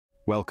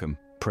Welcome,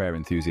 prayer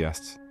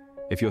enthusiasts.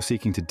 If you're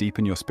seeking to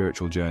deepen your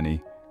spiritual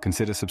journey,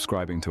 consider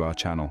subscribing to our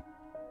channel.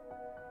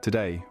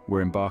 Today,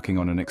 we're embarking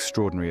on an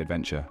extraordinary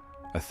adventure,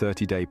 a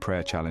 30-day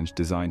prayer challenge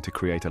designed to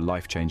create a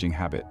life-changing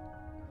habit.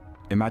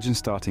 Imagine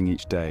starting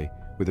each day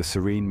with a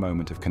serene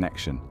moment of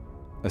connection,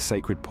 a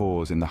sacred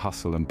pause in the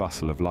hustle and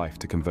bustle of life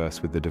to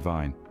converse with the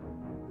divine.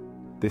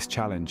 This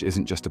challenge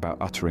isn't just about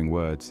uttering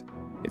words,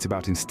 it's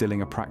about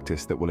instilling a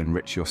practice that will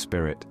enrich your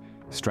spirit,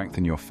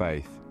 strengthen your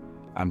faith,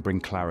 and bring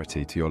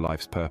clarity to your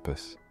life's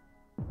purpose.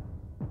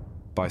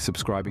 By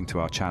subscribing to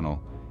our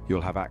channel,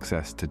 you'll have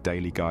access to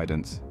daily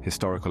guidance,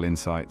 historical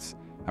insights,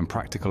 and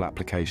practical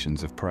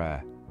applications of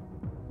prayer.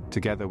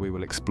 Together we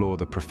will explore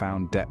the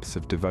profound depths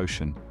of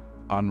devotion,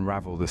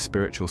 unravel the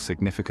spiritual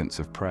significance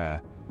of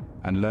prayer,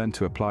 and learn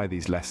to apply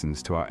these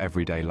lessons to our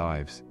everyday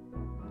lives.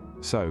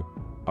 So,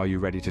 are you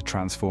ready to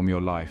transform your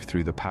life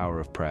through the power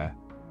of prayer?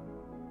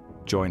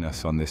 Join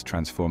us on this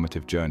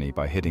transformative journey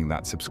by hitting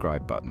that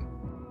subscribe button.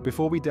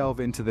 Before we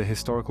delve into the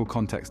historical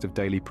context of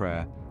daily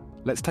prayer,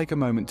 let's take a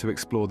moment to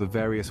explore the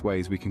various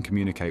ways we can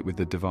communicate with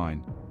the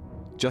divine.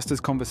 Just as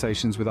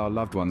conversations with our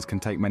loved ones can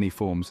take many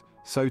forms,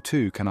 so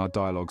too can our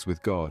dialogues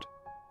with God.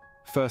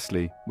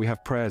 Firstly, we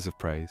have prayers of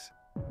praise.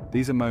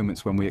 These are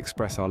moments when we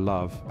express our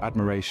love,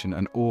 admiration,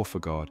 and awe for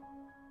God.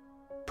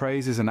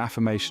 Praise is an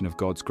affirmation of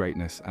God's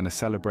greatness and a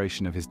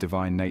celebration of His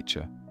divine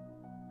nature.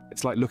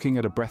 It's like looking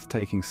at a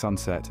breathtaking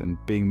sunset and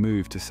being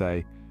moved to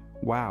say,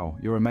 "Wow,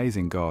 you're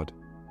amazing, God."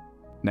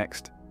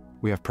 Next,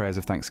 we have prayers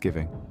of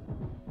thanksgiving.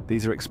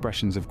 These are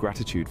expressions of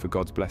gratitude for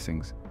God's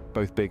blessings,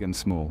 both big and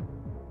small.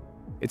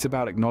 It's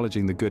about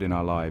acknowledging the good in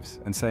our lives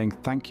and saying,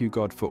 "Thank you,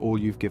 God, for all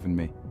you've given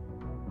me."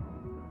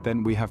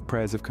 Then we have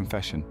prayers of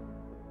confession.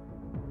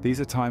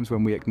 These are times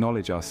when we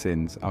acknowledge our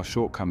sins, our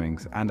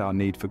shortcomings, and our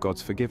need for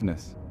God's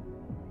forgiveness.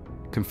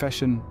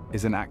 Confession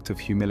is an act of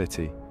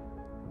humility,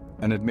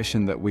 an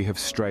admission that we have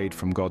strayed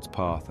from God's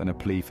path and a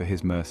plea for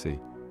His mercy.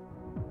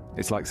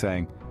 It's like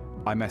saying,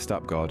 "I messed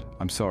up, God,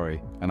 I'm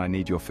sorry, and I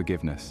need your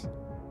forgiveness."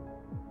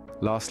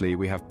 Lastly,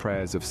 we have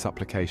prayers of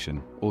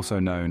supplication, also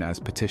known as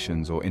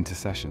petitions or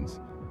intercessions.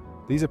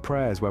 These are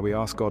prayers where we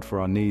ask God for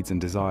our needs and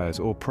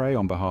desires or pray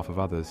on behalf of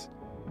others.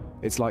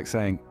 It's like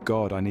saying,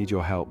 "God, I need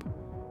your help.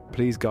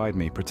 Please guide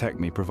me, protect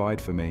me,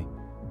 provide for me."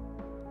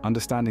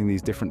 Understanding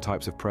these different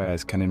types of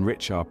prayers can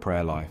enrich our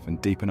prayer life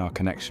and deepen our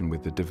connection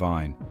with the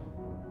divine.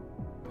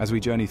 As we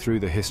journey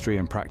through the history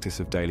and practice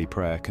of daily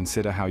prayer,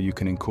 consider how you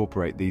can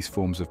incorporate these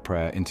forms of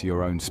prayer into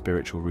your own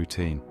spiritual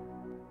routine.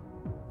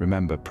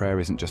 Remember, prayer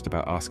isn't just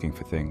about asking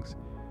for things.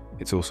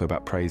 It's also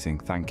about praising,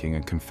 thanking,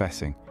 and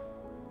confessing.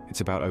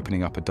 It's about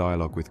opening up a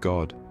dialogue with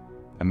God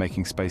and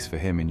making space for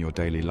Him in your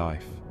daily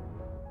life.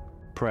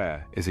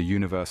 Prayer is a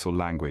universal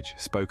language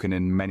spoken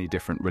in many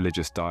different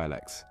religious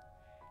dialects.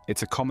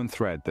 It's a common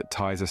thread that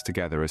ties us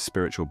together as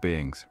spiritual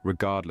beings,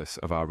 regardless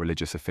of our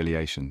religious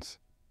affiliations.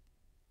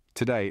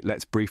 Today,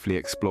 let's briefly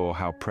explore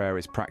how prayer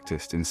is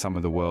practiced in some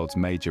of the world's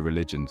major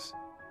religions.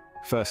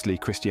 Firstly,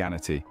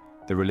 Christianity,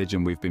 the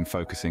religion we've been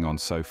focusing on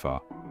so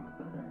far.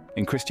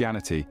 In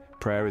Christianity,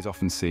 prayer is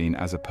often seen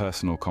as a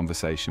personal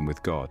conversation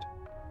with God.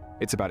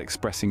 It's about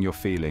expressing your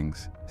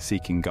feelings,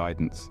 seeking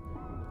guidance,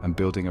 and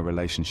building a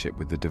relationship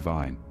with the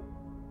divine.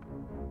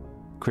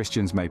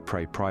 Christians may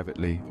pray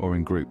privately or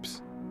in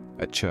groups,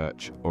 at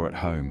church or at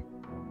home,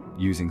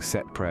 using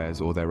set prayers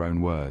or their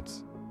own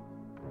words.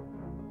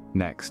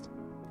 Next,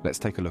 let's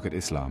take a look at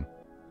Islam.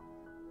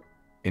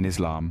 In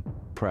Islam,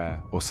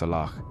 prayer, or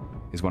salah,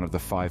 is one of the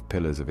 5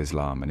 pillars of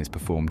Islam and is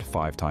performed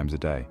 5 times a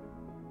day.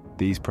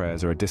 These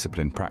prayers are a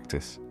disciplined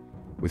practice,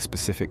 with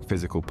specific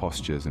physical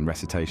postures and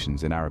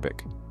recitations in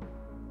Arabic.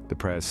 The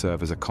prayers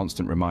serve as a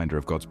constant reminder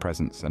of God's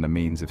presence and a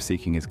means of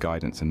seeking His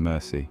guidance and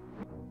mercy.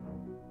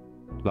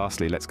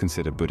 Lastly, let's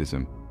consider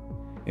Buddhism.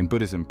 In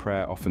Buddhism,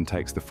 prayer often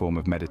takes the form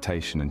of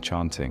meditation and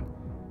chanting.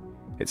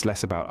 It's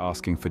less about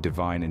asking for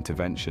divine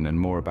intervention and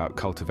more about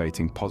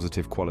cultivating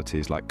positive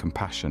qualities like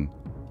compassion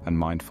and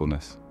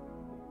mindfulness.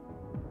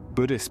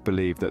 Buddhists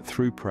believe that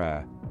through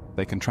prayer,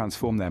 they can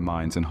transform their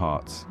minds and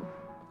hearts,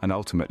 and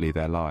ultimately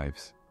their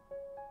lives.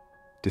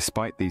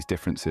 Despite these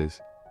differences,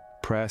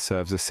 prayer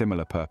serves a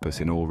similar purpose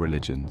in all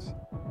religions.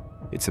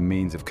 It's a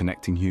means of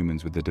connecting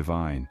humans with the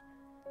divine.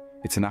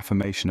 It's an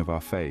affirmation of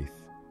our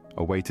faith,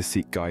 a way to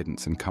seek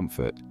guidance and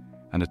comfort,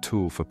 and a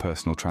tool for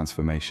personal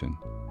transformation.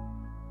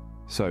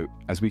 So,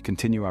 as we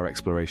continue our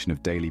exploration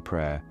of daily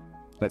prayer,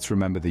 let's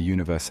remember the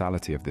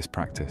universality of this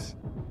practice.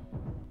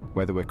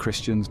 Whether we're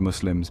Christians,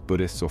 Muslims,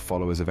 Buddhists, or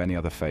followers of any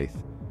other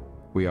faith,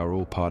 we are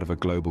all part of a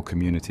global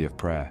community of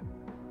prayer.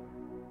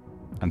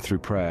 And through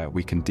prayer,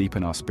 we can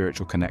deepen our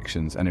spiritual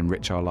connections and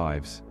enrich our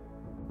lives.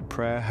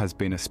 Prayer has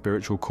been a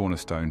spiritual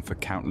cornerstone for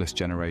countless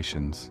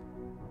generations.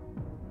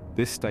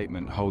 This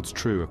statement holds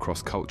true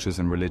across cultures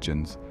and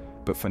religions,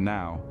 but for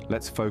now,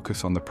 let's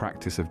focus on the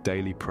practice of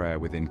daily prayer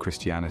within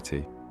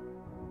Christianity.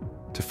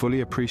 To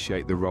fully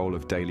appreciate the role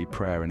of daily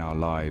prayer in our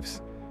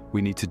lives,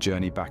 we need to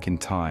journey back in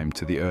time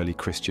to the early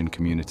Christian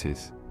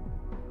communities.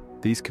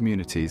 These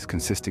communities,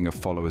 consisting of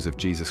followers of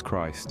Jesus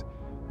Christ,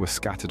 were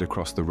scattered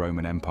across the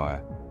Roman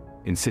Empire.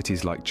 in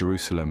cities like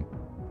Jerusalem,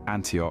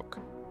 Antioch,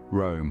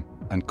 Rome,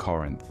 and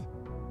Corinth.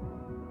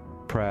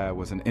 Prayer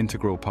was an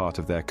integral part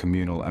of their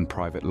communal and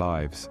private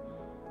lives,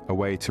 a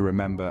way to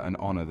remember and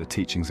honor the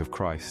teachings of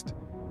Christ,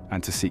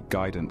 and to seek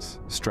guidance,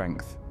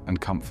 strength, and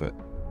comfort.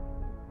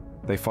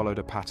 They followed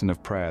a pattern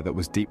of prayer that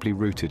was deeply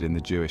rooted in the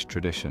Jewish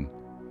tradition.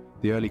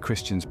 The early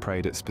Christians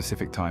prayed at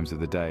specific times of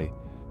the day,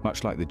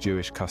 much like the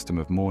Jewish custom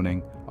of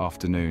morning,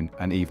 afternoon,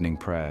 and evening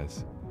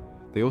prayers.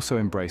 They also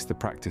embraced the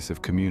practice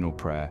of communal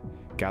prayer,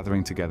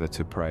 gathering together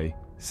to pray,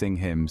 sing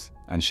hymns,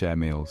 and share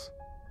meals.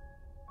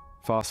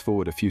 Fast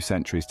forward a few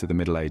centuries to the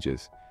Middle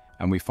Ages,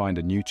 and we find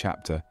a new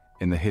chapter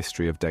in the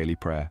history of daily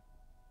prayer.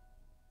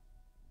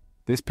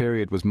 This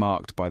period was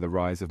marked by the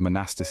rise of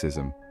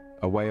monasticism,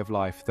 a way of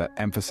life that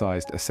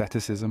emphasized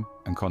asceticism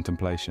and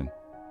contemplation.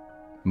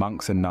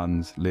 Monks and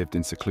nuns lived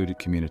in secluded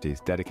communities,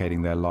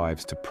 dedicating their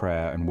lives to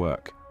prayer and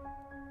work.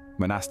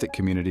 Monastic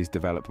communities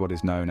developed what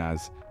is known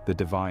as the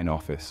divine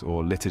office,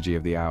 or liturgy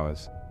of the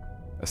hours,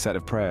 a set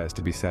of prayers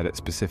to be said at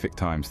specific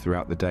times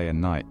throughout the day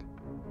and night.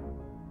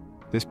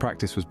 This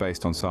practice was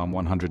based on Psalm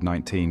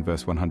 119,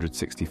 verse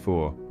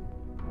 164,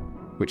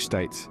 which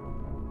states,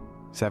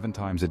 "7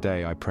 times a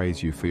day I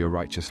praise you for your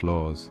righteous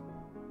laws."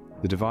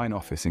 The divine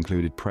office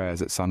included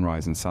prayers at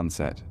sunrise and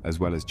sunset, as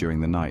well as during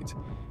the night,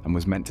 and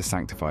was meant to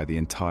sanctify the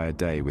entire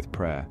day with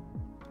prayer.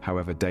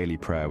 However, daily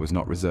prayer was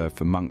not reserved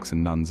for monks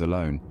and nuns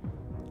alone.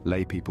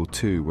 Lay people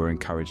too were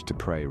encouraged to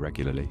pray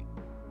regularly.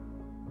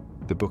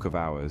 The Book of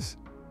Hours,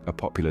 a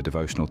popular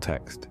devotional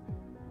text,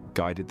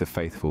 guided the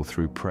faithful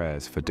through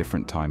prayers for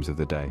different times of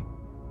the day.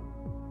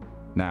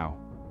 Now,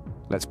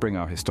 let's bring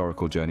our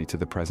historical journey to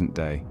the present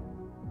day.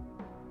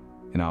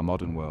 In our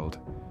modern world,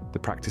 the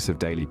practice of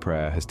daily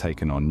prayer has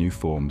taken on new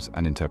forms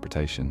and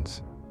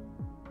interpretations.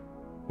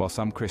 While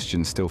some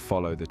Christians still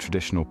follow the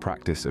traditional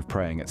practice of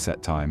praying at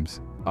set times,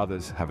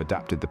 others have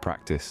adapted the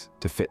practice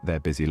to fit their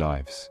busy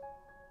lives.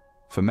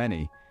 For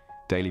many,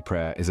 daily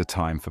prayer is a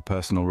time for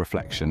personal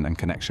reflection and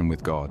connection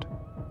with God.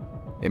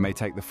 It may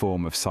take the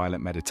form of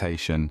silent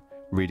meditation,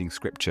 reading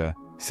scripture,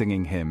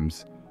 singing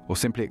hymns, or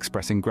simply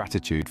expressing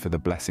gratitude for the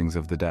blessings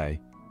of the day.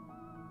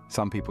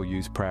 Some people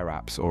use prayer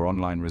apps or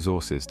online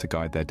resources to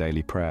guide their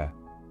daily prayer.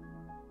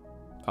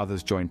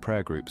 Others join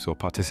prayer groups or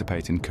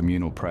participate in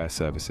communal prayer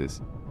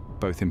services,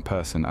 both in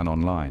person and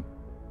online.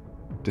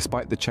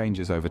 Despite the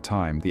changes over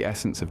time, the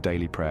essence of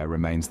daily prayer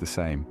remains the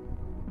same.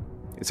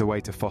 It's a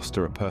way to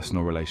foster a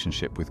personal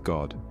relationship with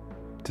God,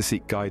 to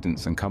seek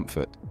guidance and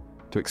comfort,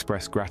 to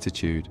express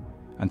gratitude,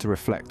 and to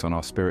reflect on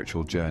our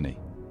spiritual journey.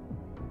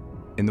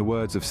 In the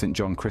words of St.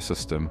 John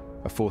Chrysostom,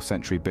 a 4th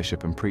century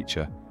bishop and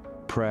preacher,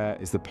 prayer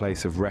is the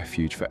place of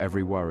refuge for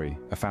every worry,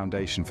 a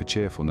foundation for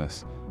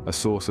cheerfulness, a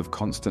source of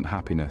constant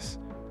happiness,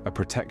 a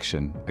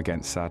protection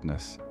against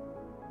sadness.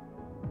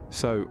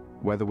 So,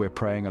 whether we're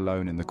praying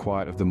alone in the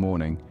quiet of the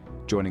morning,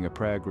 joining a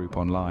prayer group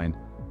online,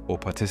 or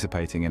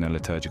participating in a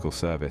liturgical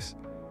service,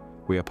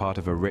 we are part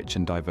of a rich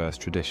and diverse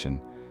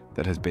tradition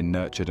that has been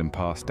nurtured and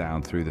passed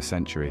down through the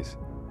centuries.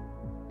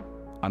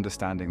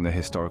 Understanding the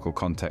historical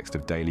context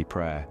of daily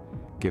prayer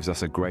gives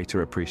us a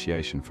greater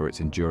appreciation for its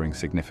enduring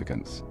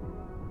significance.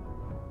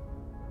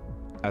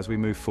 As we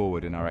move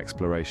forward in our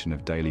exploration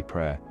of daily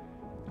prayer,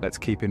 let's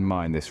keep in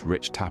mind this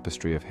rich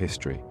tapestry of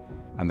history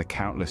and the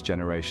countless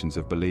generations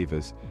of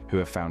believers who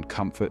have found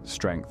comfort,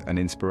 strength, and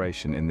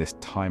inspiration in this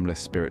timeless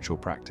spiritual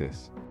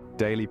practice.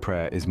 Daily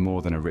prayer is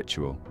more than a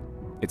ritual.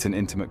 It's an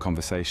intimate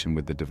conversation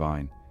with the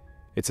divine.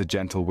 It's a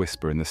gentle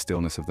whisper in the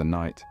stillness of the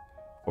night,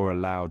 or a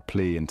loud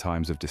plea in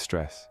times of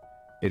distress.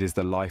 It is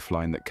the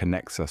lifeline that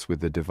connects us with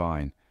the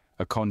divine,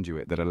 a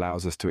conduit that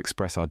allows us to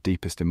express our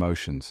deepest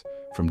emotions,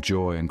 from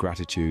joy and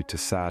gratitude to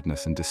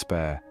sadness and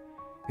despair.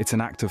 It's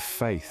an act of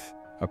faith,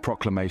 a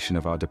proclamation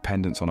of our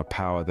dependence on a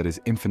power that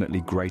is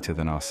infinitely greater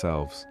than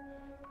ourselves.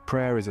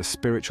 Prayer is a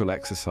spiritual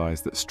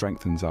exercise that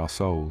strengthens our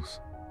souls.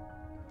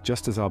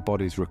 Just as our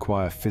bodies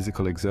require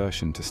physical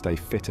exertion to stay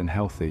fit and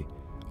healthy,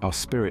 our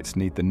spirits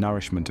need the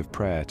nourishment of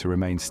prayer to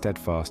remain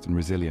steadfast and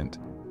resilient.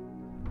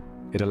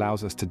 It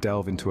allows us to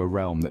delve into a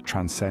realm that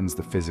transcends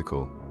the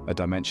physical, a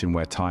dimension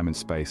where time and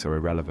space are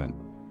irrelevant.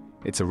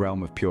 It's a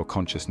realm of pure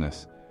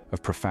consciousness,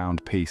 of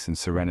profound peace and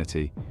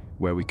serenity,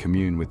 where we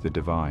commune with the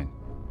divine.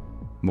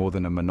 More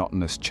than a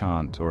monotonous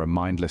chant or a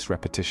mindless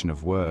repetition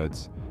of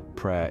words,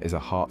 prayer is a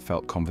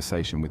heartfelt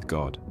conversation with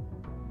God.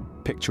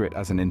 Picture it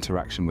as an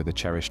interaction with a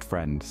cherished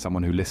friend,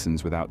 someone who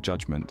listens without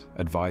judgment,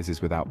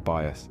 advises without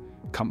bias,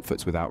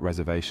 comforts without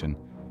reservation,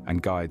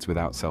 and guides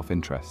without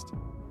self-interest.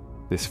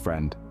 This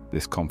friend,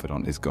 this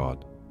confidant is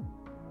God.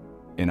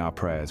 In our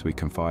prayers, we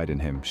confide in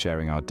Him,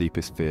 sharing our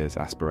deepest fears,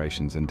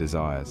 aspirations, and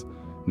desires,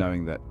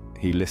 knowing that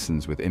He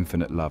listens with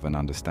infinite love and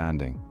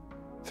understanding.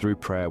 Through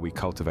prayer, we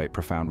cultivate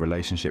profound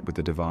relationship with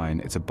the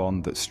divine. It's a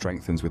bond that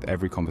strengthens with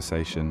every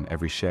conversation,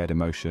 every shared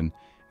emotion,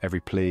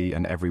 every plea,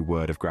 and every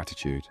word of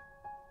gratitude.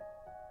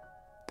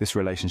 This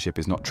relationship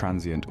is not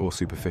transient or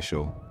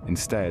superficial.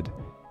 Instead,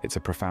 it's a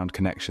profound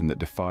connection that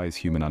defies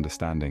human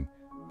understanding,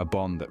 a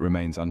bond that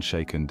remains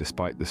unshaken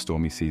despite the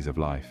stormy seas of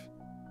life.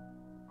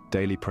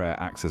 Daily prayer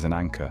acts as an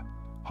anchor,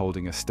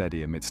 holding us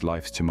steady amidst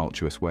life's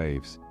tumultuous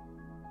waves.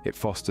 It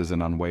fosters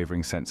an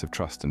unwavering sense of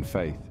trust and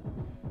faith,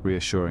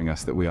 reassuring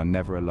us that we are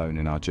never alone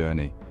in our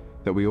journey,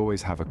 that we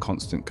always have a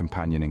constant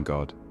companion in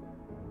God.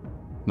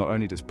 Not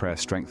only does prayer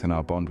strengthen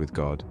our bond with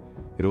God,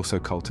 it also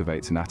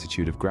cultivates an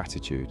attitude of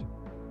gratitude.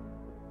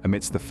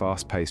 Amidst the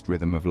fast-paced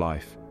rhythm of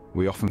life,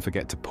 we often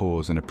forget to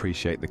pause and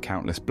appreciate the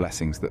countless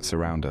blessings that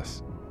surround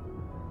us.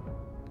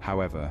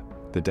 However,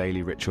 the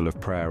daily ritual of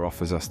prayer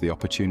offers us the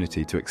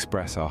opportunity to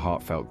express our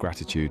heartfelt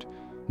gratitude,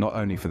 not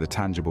only for the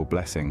tangible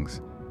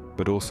blessings,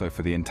 but also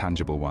for the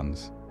intangible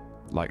ones,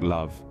 like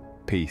love,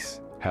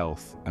 peace,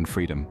 health, and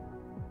freedom.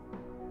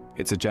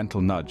 It's a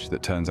gentle nudge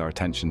that turns our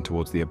attention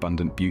towards the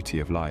abundant beauty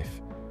of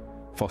life,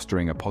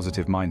 fostering a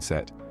positive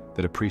mindset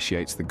that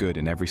appreciates the good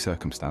in every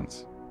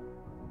circumstance.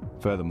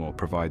 Furthermore,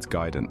 provides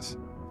guidance.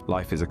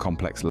 Life is a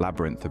complex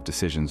labyrinth of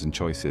decisions and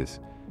choices,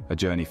 a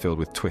journey filled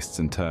with twists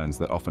and turns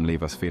that often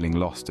leave us feeling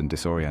lost and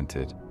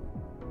disoriented.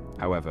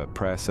 However,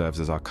 prayer serves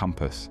as our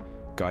compass,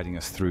 guiding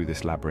us through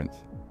this labyrinth.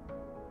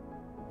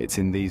 It's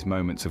in these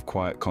moments of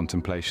quiet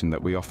contemplation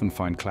that we often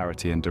find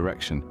clarity and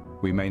direction.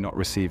 We may not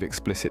receive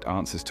explicit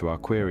answers to our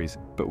queries,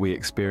 but we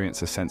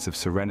experience a sense of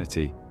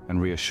serenity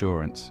and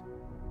reassurance.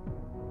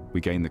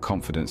 We gain the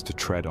confidence to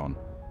tread on,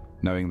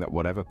 knowing that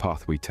whatever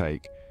path we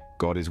take,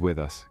 God is with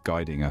us,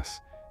 guiding us,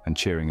 and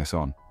cheering us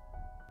on.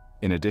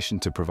 In addition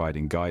to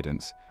providing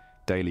guidance,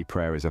 daily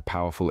prayer is a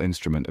powerful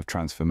instrument of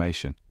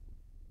transformation.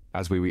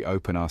 As we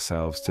open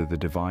ourselves to the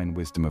divine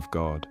wisdom of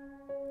God,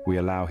 we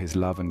allow His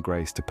love and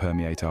grace to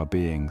permeate our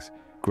beings,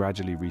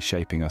 gradually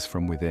reshaping us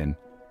from within.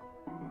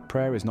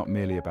 Prayer is not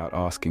merely about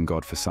asking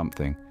God for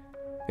something,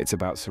 it's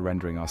about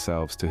surrendering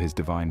ourselves to His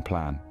divine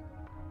plan.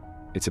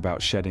 It's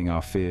about shedding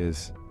our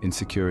fears,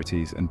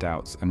 insecurities, and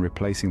doubts and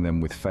replacing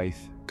them with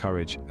faith,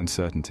 courage, and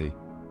certainty.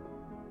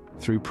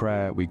 Through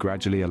prayer, we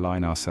gradually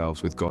align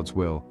ourselves with God's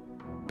will,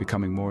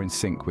 becoming more in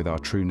sync with our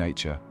true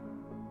nature.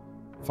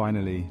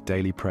 Finally,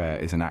 daily prayer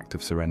is an act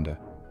of surrender.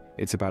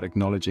 It's about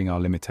acknowledging our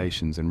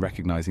limitations and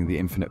recognizing the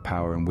infinite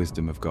power and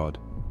wisdom of God.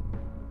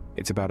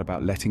 It's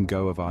about letting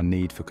go of our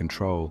need for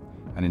control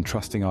and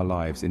entrusting our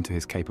lives into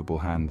His capable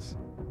hands.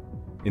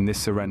 In this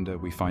surrender,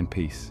 we find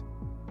peace.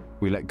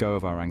 We let go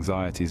of our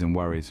anxieties and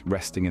worries,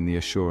 resting in the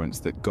assurance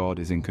that God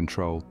is in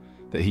control,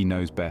 that He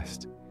knows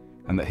best,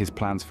 and that His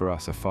plans for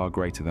us are far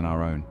greater than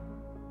our own.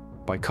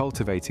 By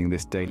cultivating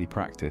this daily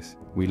practice,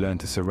 we learn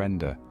to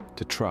surrender,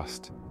 to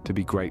trust, to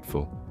be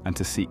grateful, and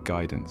to seek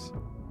guidance.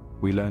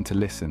 We learn to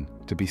listen,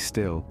 to be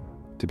still,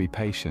 to be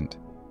patient,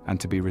 and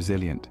to be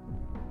resilient.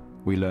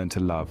 We learn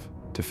to love,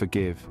 to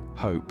forgive,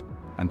 hope,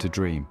 and to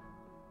dream.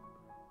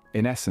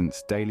 In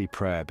essence, daily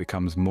prayer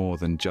becomes more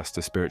than just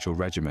a spiritual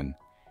regimen.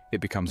 It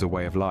becomes a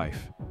way of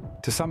life.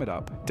 To sum it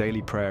up,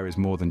 daily prayer is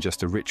more than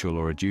just a ritual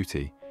or a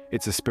duty.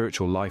 It's a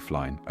spiritual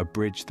lifeline, a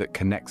bridge that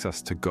connects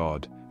us to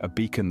God, a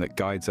beacon that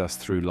guides us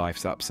through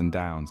life's ups and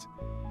downs.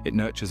 It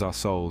nurtures our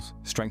souls,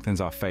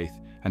 strengthens our faith,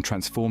 and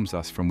transforms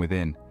us from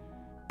within.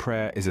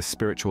 Prayer is a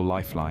spiritual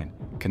lifeline,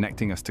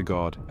 connecting us to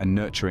God and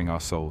nurturing our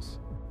souls.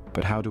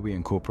 But how do we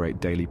incorporate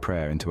daily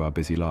prayer into our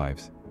busy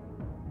lives?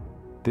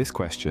 This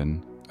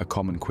question, a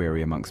common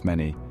query amongst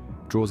many,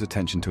 draws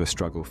attention to a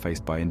struggle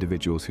faced by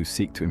individuals who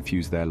seek to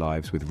infuse their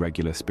lives with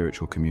regular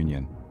spiritual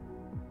communion.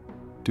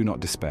 Do not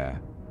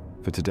despair,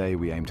 for today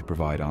we aim to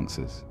provide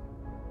answers.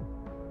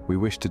 We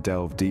wish to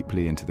delve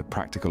deeply into the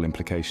practical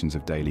implications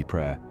of daily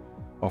prayer,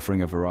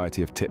 offering a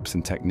variety of tips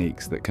and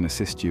techniques that can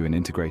assist you in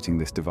integrating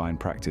this divine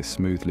practice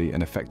smoothly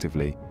and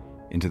effectively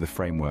into the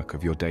framework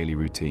of your daily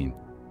routine.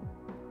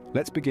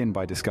 Let's begin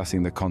by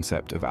discussing the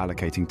concept of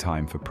allocating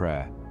time for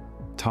prayer.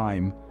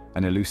 Time,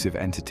 an elusive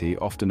entity,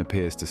 often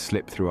appears to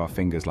slip through our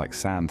fingers like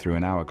sand through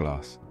an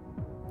hourglass.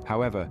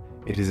 However,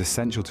 it is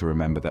essential to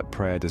remember that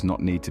prayer does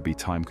not need to be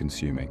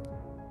time-consuming.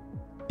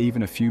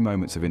 Even a few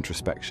moments of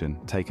introspection,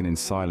 taken in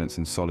silence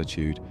and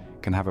solitude,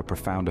 can have a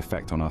profound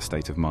effect on our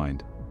state of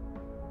mind.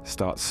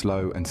 Start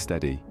slow and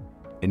steady.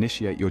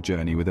 Initiate your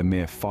journey with a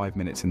mere 5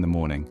 minutes in the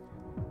morning,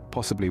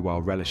 possibly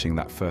while relishing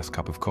that first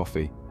cup of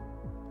coffee,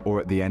 or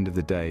at the end of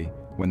the day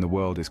when the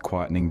world is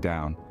quietening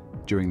down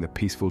during the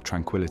peaceful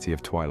tranquility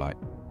of twilight.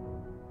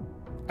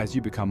 As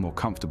you become more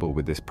comfortable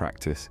with this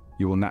practice,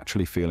 you will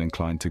naturally feel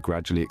inclined to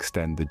gradually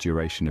extend the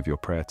duration of your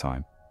prayer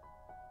time.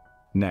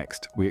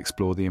 Next, we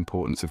explore the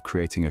importance of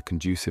creating a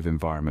conducive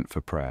environment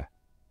for prayer.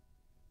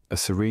 A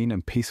serene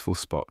and peaceful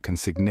spot can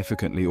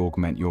significantly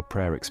augment your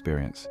prayer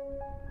experience.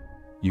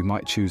 You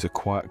might choose a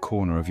quiet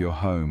corner of your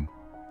home,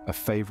 a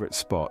favorite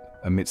spot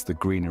amidst the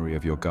greenery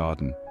of your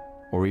garden,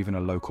 or even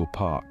a local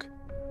park.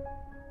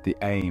 The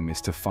aim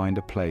is to find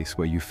a place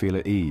where you feel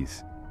at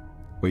ease,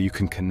 where you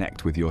can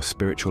connect with your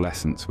spiritual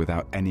essence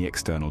without any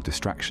external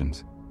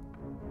distractions.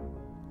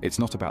 It's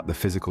not about the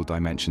physical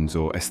dimensions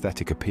or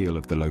aesthetic appeal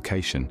of the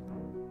location,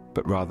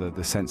 but rather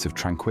the sense of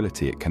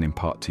tranquility it can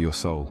impart to your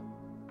soul.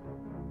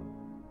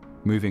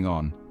 Moving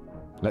on,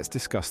 let's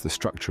discuss the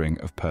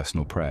structuring of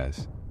personal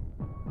prayers.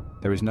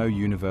 There is no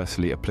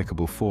universally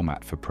applicable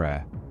format for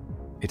prayer.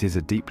 It is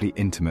a deeply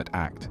intimate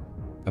act,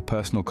 a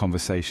personal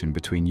conversation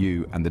between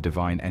you and the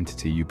divine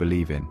entity you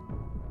believe in.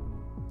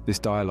 This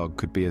dialogue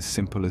could be as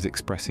simple as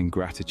expressing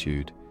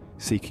gratitude,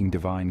 seeking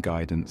divine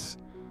guidance,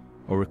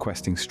 or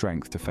requesting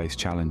strength to face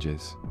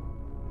challenges.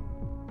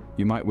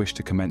 You might wish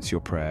to commence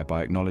your prayer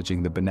by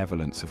acknowledging the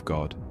benevolence of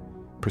God,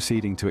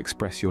 proceeding to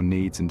express your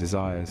needs and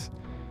desires,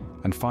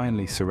 and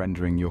finally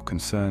surrendering your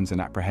concerns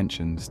and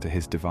apprehensions to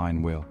His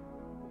divine will.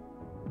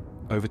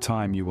 Over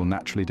time, you will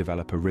naturally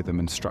develop a rhythm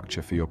and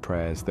structure for your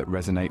prayers that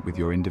resonate with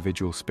your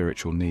individual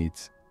spiritual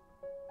needs.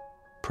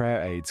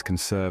 Prayer aids can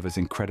serve as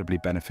incredibly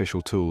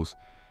beneficial tools,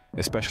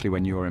 especially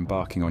when you are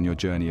embarking on your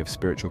journey of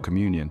spiritual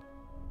communion.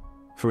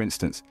 For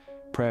instance,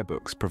 prayer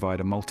books provide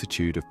a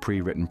multitude of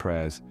pre-written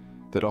prayers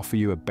that offer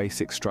you a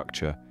basic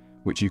structure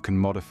which you can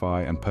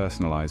modify and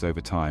personalize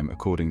over time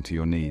according to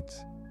your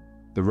needs.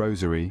 The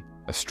rosary,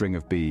 a string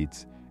of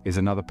beads, is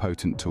another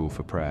potent tool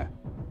for prayer.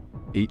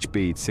 Each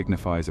bead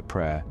signifies a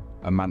prayer,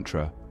 a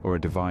mantra, or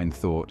a divine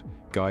thought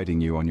guiding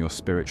you on your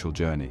spiritual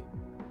journey.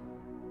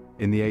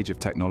 In the age of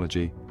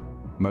technology,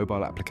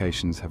 mobile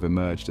applications have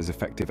emerged as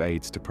effective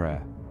aids to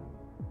prayer.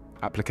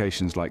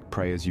 Applications like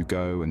Pray As You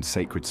Go and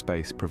Sacred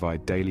Space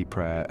provide daily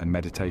prayer and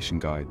meditation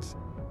guides,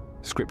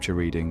 scripture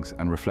readings,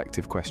 and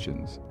reflective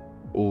questions,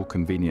 all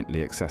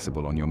conveniently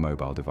accessible on your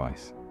mobile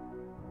device.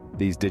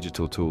 These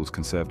digital tools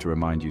can serve to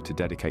remind you to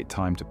dedicate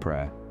time to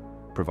prayer,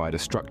 provide a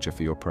structure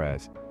for your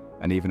prayers,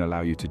 and even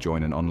allow you to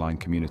join an online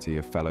community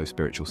of fellow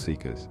spiritual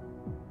seekers.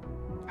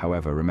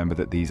 However, remember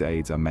that these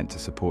aids are meant to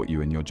support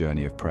you in your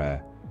journey of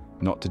prayer,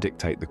 not to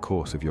dictate the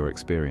course of your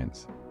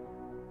experience.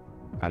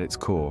 At its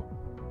core,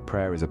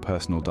 prayer is a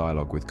personal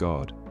dialogue with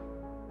God.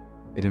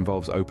 It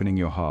involves opening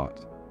your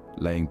heart,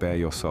 laying bare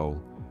your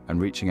soul, and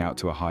reaching out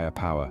to a higher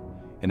power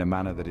in a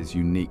manner that is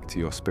unique to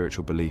your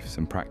spiritual beliefs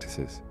and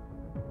practices.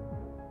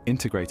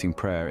 Integrating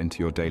prayer into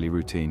your daily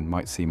routine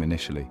might seem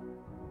initially.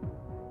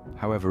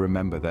 However,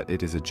 remember that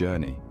it is a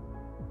journey,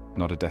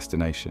 not a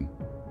destination.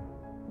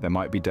 There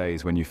might be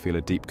days when you feel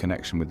a deep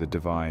connection with the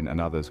divine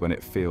and others when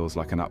it feels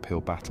like an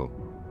uphill battle.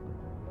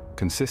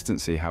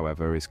 Consistency,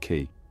 however, is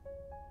key.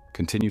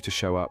 Continue to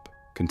show up,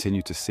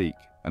 continue to seek,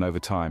 and over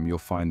time you'll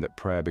find that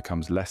prayer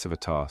becomes less of a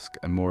task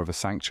and more of a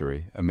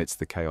sanctuary amidst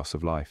the chaos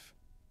of life.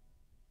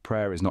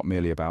 Prayer is not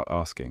merely about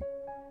asking.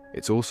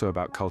 It's also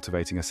about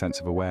cultivating a sense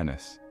of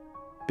awareness,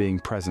 being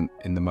present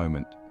in the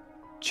moment,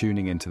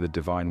 tuning into the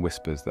divine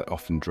whispers that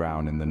often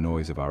drown in the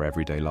noise of our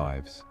everyday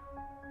lives.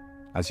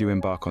 As you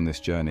embark on this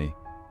journey,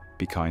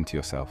 be kind to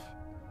yourself.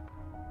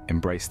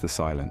 Embrace the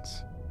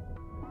silence.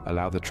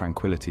 Allow the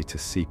tranquility to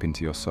seep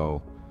into your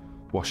soul,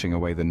 washing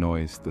away the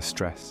noise, the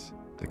stress,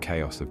 the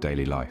chaos of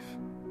daily life.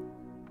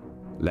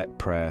 Let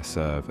prayer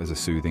serve as a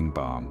soothing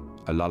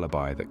balm, a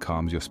lullaby that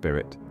calms your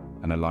spirit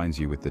and aligns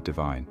you with the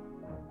divine.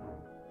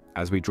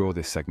 As we draw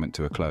this segment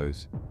to a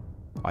close,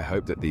 I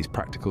hope that these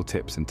practical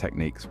tips and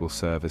techniques will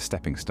serve as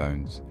stepping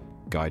stones,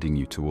 guiding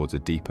you towards a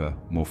deeper,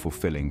 more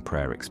fulfilling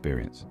prayer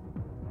experience.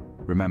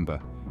 Remember,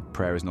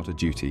 prayer is not a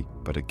duty,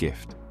 but a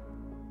gift.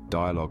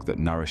 Dialogue that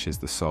nourishes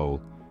the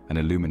soul and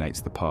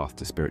illuminates the path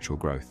to spiritual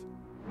growth.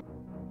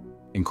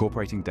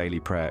 Incorporating daily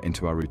prayer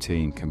into our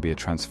routine can be a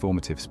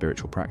transformative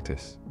spiritual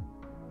practice.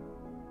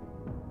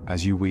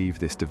 As you weave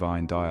this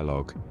divine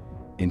dialogue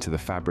into the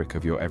fabric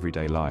of your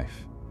everyday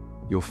life,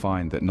 you'll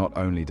find that not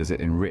only does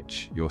it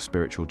enrich your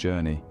spiritual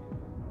journey,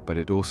 but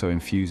it also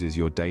infuses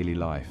your daily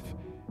life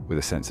with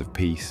a sense of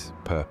peace,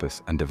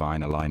 purpose, and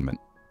divine alignment.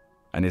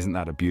 And isn't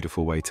that a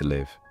beautiful way to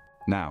live?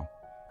 Now,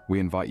 we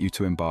invite you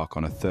to embark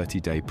on a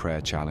 30-day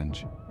prayer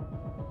challenge.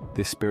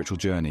 This spiritual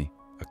journey,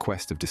 a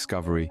quest of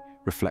discovery,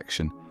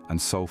 reflection, and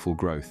soulful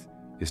growth,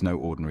 is no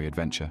ordinary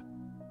adventure.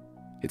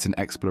 It's an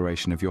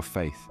exploration of your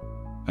faith,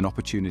 an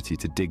opportunity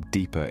to dig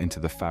deeper into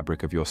the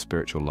fabric of your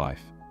spiritual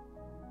life.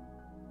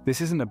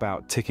 This isn't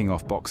about ticking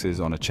off boxes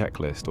on a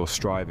checklist or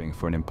striving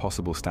for an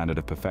impossible standard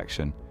of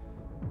perfection.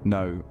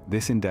 No,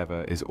 this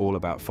endeavor is all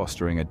about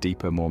fostering a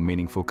deeper, more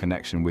meaningful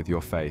connection with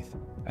your faith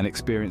and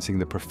experiencing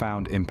the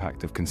profound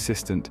impact of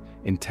consistent,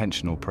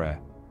 intentional prayer.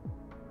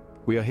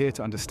 We are here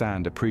to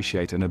understand,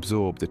 appreciate, and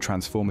absorb the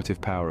transformative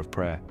power of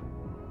prayer.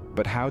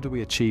 But how do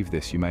we achieve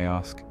this, you may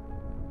ask?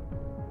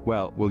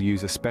 Well, we'll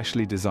use a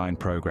specially designed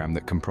program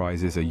that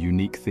comprises a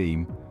unique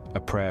theme,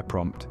 a prayer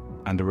prompt,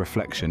 and a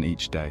reflection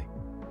each day.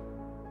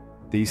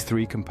 These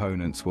three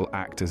components will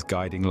act as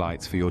guiding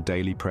lights for your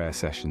daily prayer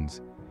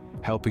sessions,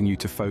 helping you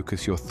to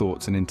focus your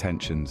thoughts and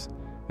intentions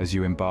as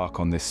you embark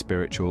on this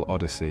spiritual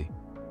odyssey.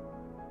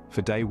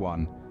 For day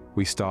one,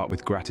 we start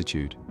with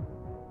gratitude.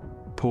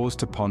 Pause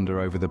to ponder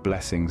over the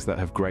blessings that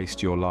have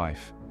graced your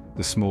life,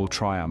 the small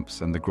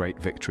triumphs and the great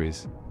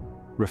victories.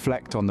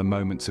 Reflect on the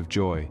moments of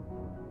joy,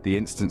 the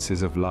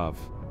instances of love,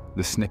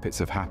 the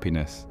snippets of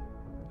happiness,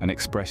 and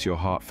express your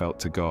heartfelt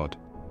to God.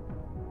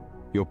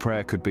 Your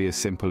prayer could be as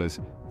simple as,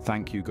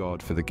 "Thank you,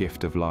 God, for the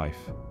gift of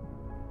life."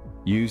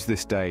 Use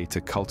this day to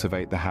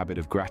cultivate the habit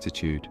of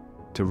gratitude,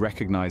 to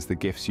recognize the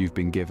gifts you've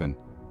been given,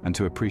 and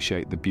to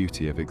appreciate the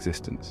beauty of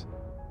existence.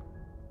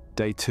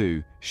 Day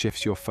two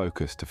shifts your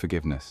focus to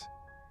forgiveness.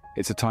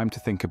 It's a time to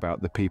think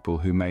about the people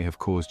who may have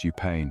caused you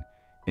pain,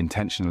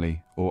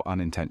 intentionally or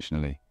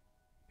unintentionally.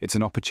 It's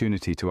an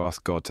opportunity to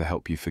ask God to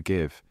help you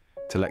forgive,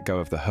 to let go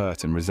of the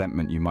hurt and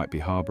resentment you might be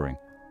harboring.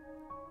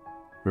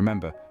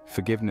 Remember,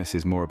 forgiveness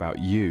is more about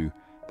you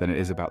than it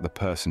is about the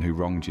person who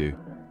wronged you,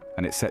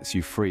 and it sets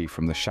you free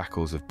from the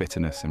shackles of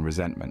bitterness and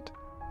resentment.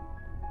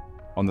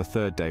 On the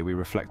third day, we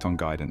reflect on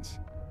guidance.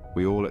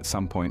 We all at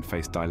some point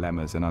face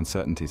dilemmas and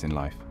uncertainties in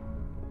life.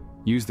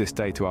 Use this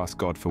day to ask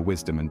God for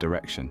wisdom and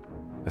direction.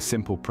 A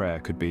simple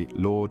prayer could be,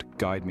 "Lord,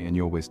 guide me in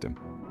your wisdom."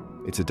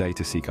 It's a day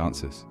to seek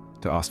answers,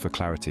 to ask for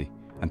clarity,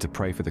 and to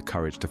pray for the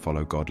courage to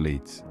follow God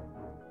leads.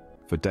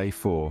 For day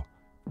 4,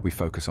 we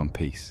focus on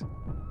peace.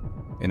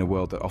 In a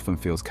world that often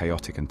feels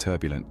chaotic and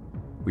turbulent,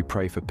 we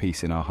pray for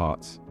peace in our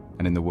hearts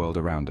and in the world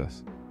around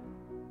us.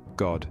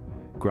 God,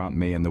 grant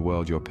me and the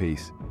world your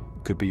peace,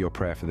 could be your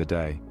prayer for the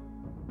day.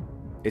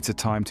 It's a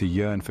time to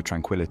yearn for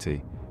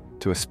tranquility,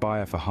 to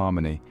aspire for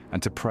harmony,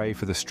 and to pray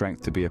for the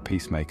strength to be a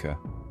peacemaker.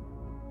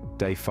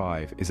 Day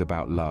 5 is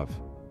about love.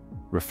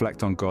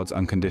 Reflect on God's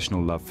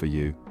unconditional love for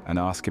you and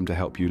ask Him to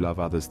help you love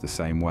others the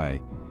same way.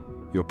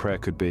 Your prayer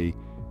could be,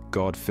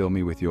 "God, fill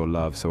me with your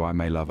love so I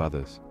may love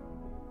others."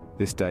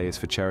 This day is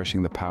for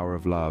cherishing the power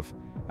of love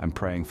and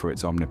praying for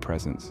its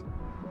omnipresence.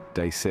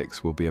 Day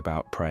 6 will be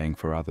about praying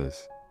for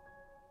others.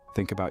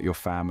 Think about your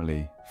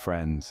family,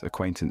 friends,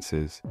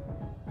 acquaintances,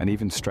 and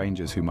even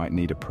strangers who might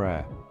need a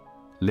prayer.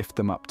 Lift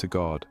them up to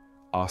God,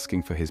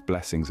 asking for His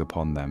blessings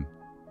upon them.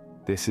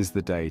 This is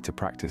the day to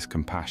practice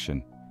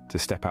compassion, to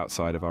step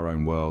outside of our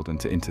own world and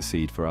to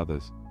intercede for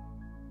others.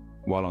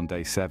 While on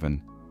day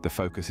 7, the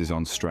focus is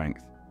on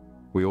strength.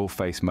 We all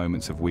face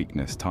moments of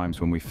weakness,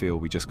 times when we feel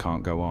we just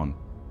can't go on.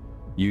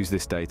 Use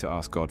this day to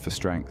ask God for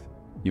strength.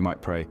 You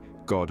might pray,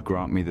 "God,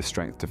 grant me the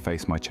strength to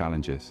face my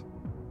challenges."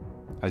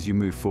 As you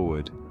move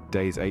forward,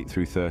 days 8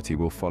 through 30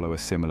 will follow a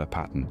similar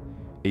pattern,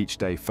 each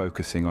day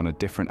focusing on a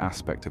different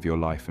aspect of your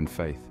life and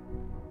faith.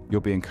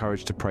 You'll be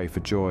encouraged to pray for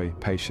joy,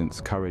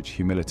 patience, courage,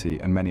 humility,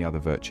 and many other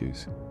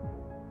virtues.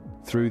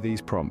 Through these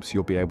prompts,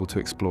 you'll be able to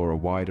explore a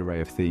wide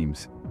array of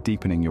themes,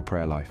 deepening your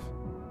prayer life.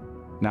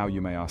 Now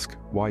you may ask,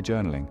 why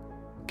journaling?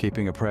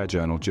 Keeping a prayer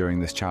journal during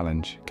this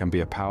challenge can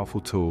be a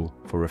powerful tool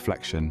for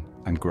reflection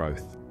and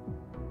growth.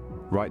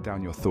 Write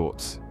down your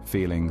thoughts,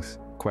 feelings,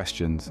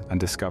 questions, and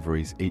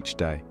discoveries each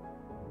day.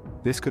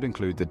 This could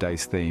include the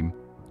day's theme,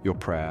 your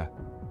prayer,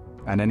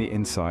 and any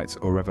insights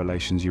or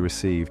revelations you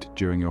received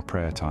during your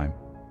prayer time.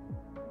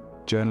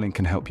 Journaling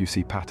can help you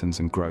see patterns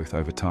and growth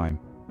over time.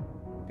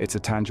 It's a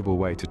tangible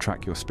way to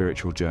track your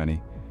spiritual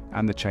journey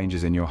and the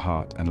changes in your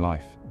heart and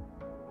life.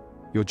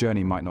 Your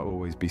journey might not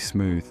always be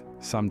smooth.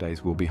 Some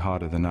days will be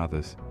harder than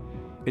others.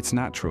 It's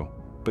natural,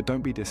 but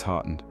don't be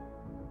disheartened.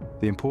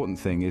 The important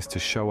thing is to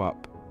show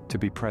up, to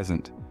be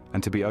present,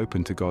 and to be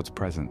open to God's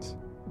presence.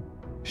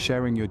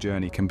 Sharing your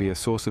journey can be a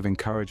source of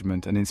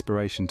encouragement and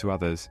inspiration to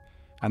others,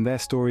 and their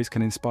stories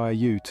can inspire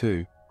you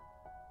too.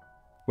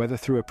 Whether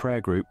through a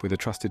prayer group with a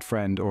trusted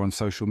friend or on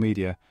social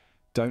media,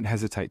 don't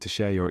hesitate to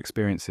share your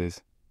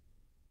experiences.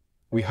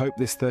 We hope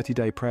this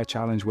 30-day prayer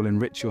challenge will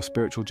enrich your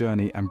spiritual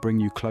journey and bring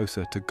you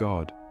closer to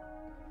God.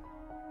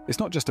 It's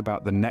not just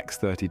about the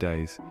next 30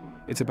 days,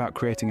 it's about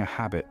creating a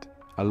habit,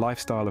 a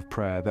lifestyle of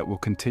prayer that will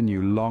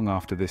continue long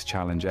after this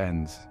challenge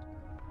ends.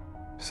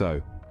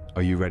 So,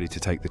 are you ready to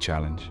take the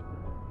challenge?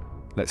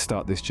 Let's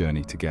start this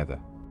journey together.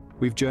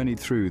 We've journeyed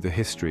through the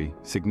history,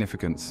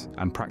 significance,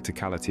 and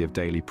practicality of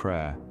daily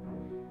prayer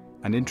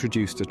and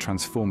introduced a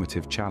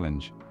transformative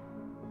challenge.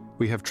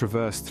 We have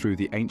traversed through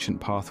the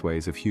ancient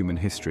pathways of human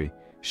history,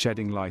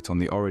 shedding light on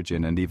the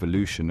origin and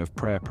evolution of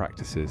prayer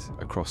practices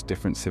across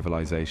different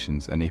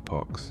civilizations and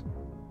epochs.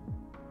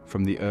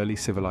 From the early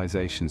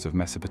civilizations of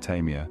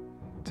Mesopotamia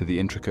to the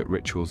intricate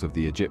rituals of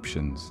the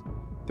Egyptians,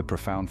 the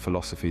profound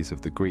philosophies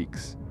of the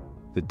Greeks,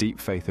 the deep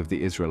faith of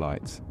the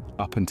Israelites,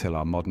 up until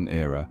our modern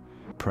era,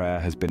 prayer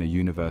has been a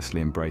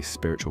universally embraced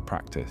spiritual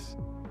practice.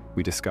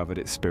 We discovered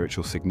its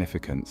spiritual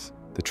significance,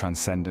 the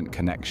transcendent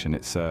connection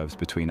it serves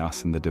between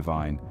us and the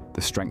divine,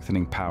 the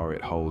strengthening power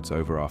it holds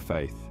over our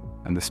faith,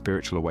 and the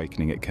spiritual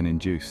awakening it can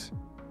induce.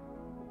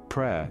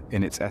 Prayer,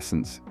 in its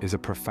essence, is a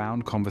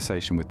profound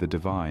conversation with the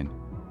divine.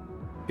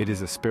 It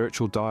is a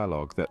spiritual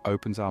dialogue that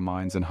opens our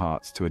minds and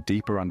hearts to a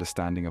deeper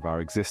understanding of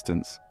our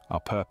existence, our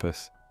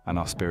purpose, and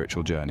our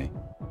spiritual journey.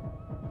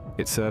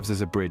 It serves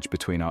as a bridge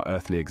between our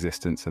earthly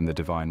existence and the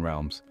divine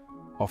realms,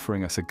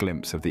 offering us a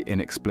glimpse of the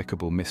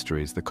inexplicable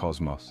mysteries of the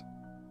cosmos.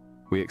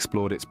 We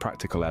explored its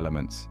practical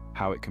elements,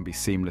 how it can be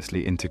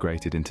seamlessly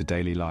integrated into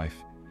daily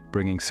life,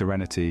 bringing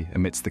serenity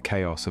amidst the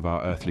chaos of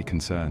our earthly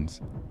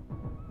concerns.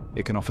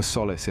 It can offer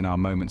solace in our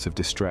moments of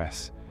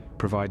distress,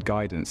 provide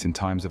guidance in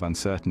times of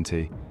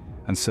uncertainty,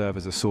 and serve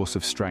as a source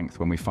of strength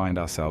when we find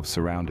ourselves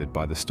surrounded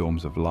by the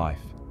storms of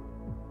life.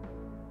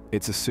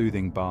 It's a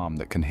soothing balm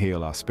that can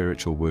heal our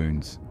spiritual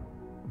wounds,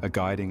 a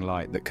guiding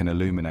light that can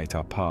illuminate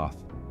our path,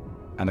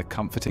 and a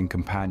comforting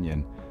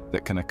companion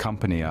that can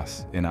accompany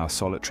us in our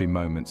solitary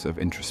moments of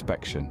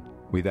introspection.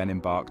 We then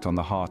embarked on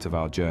the heart of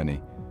our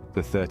journey,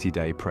 the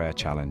 30-day prayer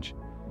challenge.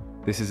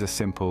 This is a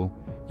simple,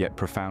 yet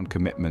profound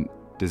commitment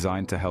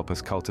designed to help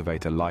us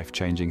cultivate a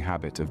life-changing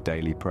habit of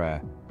daily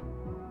prayer.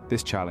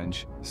 This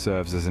challenge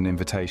serves as an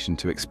invitation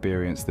to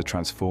experience the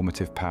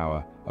transformative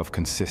power of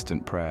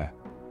consistent prayer.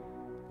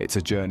 It's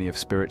a journey of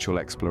spiritual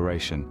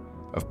exploration,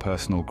 of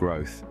personal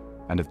growth,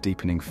 and of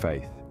deepening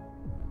faith.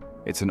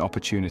 It's an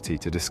opportunity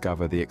to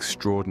discover the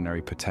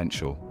extraordinary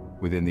potential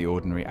within the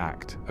ordinary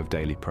act of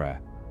daily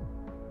prayer.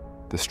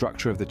 The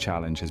structure of the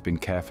challenge has been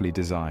carefully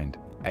designed,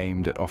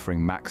 aimed at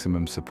offering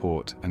maximum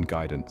support and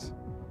guidance.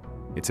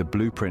 It's a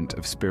blueprint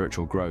of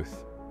spiritual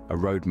growth, a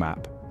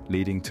roadmap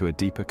leading to a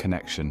deeper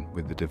connection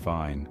with the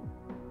divine.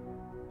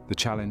 The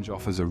challenge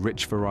offers a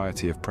rich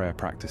variety of prayer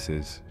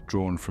practices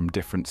drawn from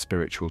different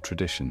spiritual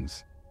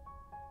traditions.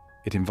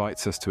 It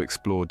invites us to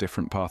explore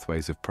different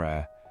pathways of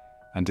prayer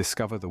and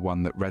discover the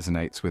one that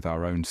resonates with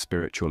our own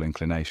spiritual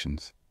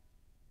inclinations.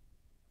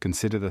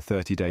 Consider the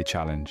 30-day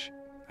challenge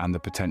and the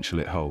potential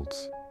it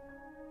holds.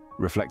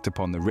 Reflect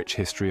upon the rich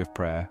history of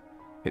prayer,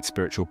 its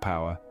spiritual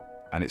power,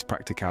 and its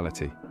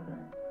practicality.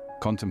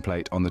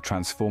 Contemplate on the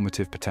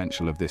transformative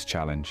potential of this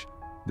challenge,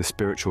 the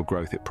spiritual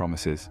growth it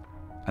promises,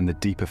 and the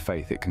deeper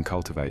faith it can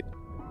cultivate.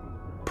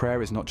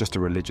 Prayer is not just a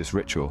religious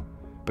ritual,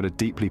 but a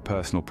deeply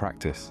personal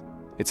practice.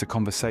 It's a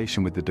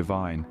conversation with the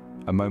divine,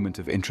 a moment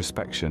of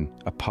introspection,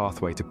 a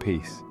pathway to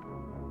peace.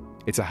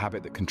 It's a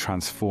habit that can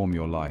transform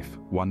your life,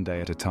 one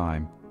day at a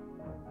time.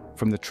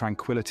 From the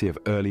tranquility of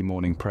early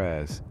morning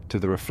prayers to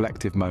the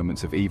reflective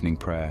moments of evening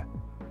prayer,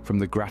 from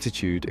the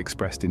gratitude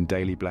expressed in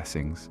daily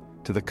blessings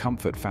to the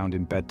comfort found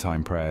in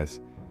bedtime prayers,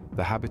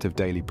 the habit of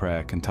daily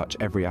prayer can touch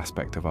every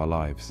aspect of our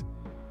lives.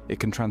 It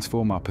can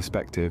transform our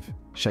perspective,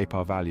 shape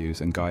our values,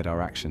 and guide our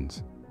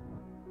actions.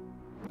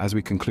 As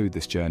we conclude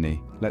this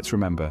journey, let's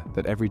remember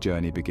that every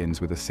journey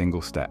begins with a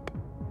single step,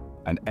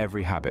 and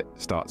every habit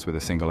starts with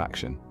a single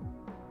action.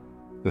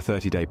 The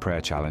 30-day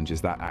prayer challenge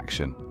is that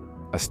action,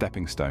 a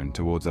stepping stone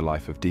towards a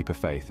life of deeper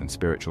faith and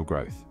spiritual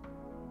growth.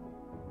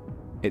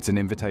 It's an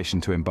invitation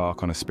to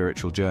embark on a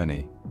spiritual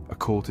journey, a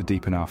call to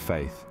deepen our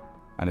faith,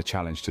 and a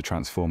challenge to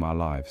transform our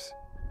lives.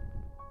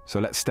 So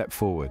let's step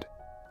forward.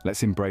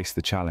 Let's embrace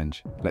the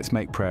challenge. Let's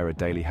make prayer a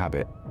daily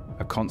habit,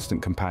 a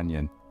constant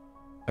companion,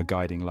 a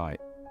guiding light.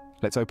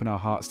 Let's open our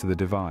hearts to the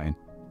divine.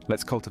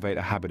 Let's cultivate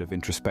a habit of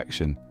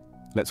introspection.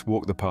 Let's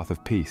walk the path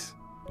of peace.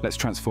 Let's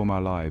transform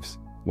our lives,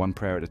 one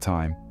prayer at a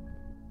time.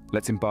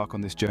 Let's embark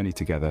on this journey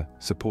together,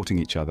 supporting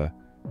each other,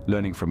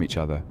 learning from each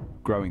other,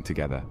 growing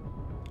together.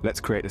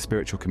 Let's create a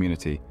spiritual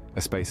community,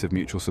 a space of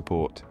mutual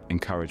support,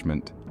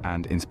 encouragement,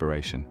 and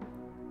inspiration.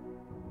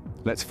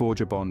 Let's forge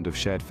a bond of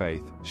shared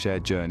faith,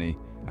 shared journey,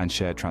 and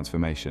shared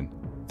transformation.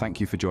 Thank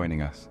you for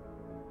joining us.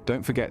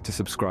 Don't forget to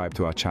subscribe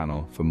to our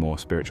channel for more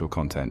spiritual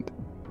content.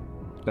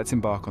 Let's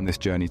embark on this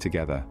journey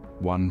together,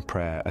 one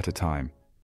prayer at a time.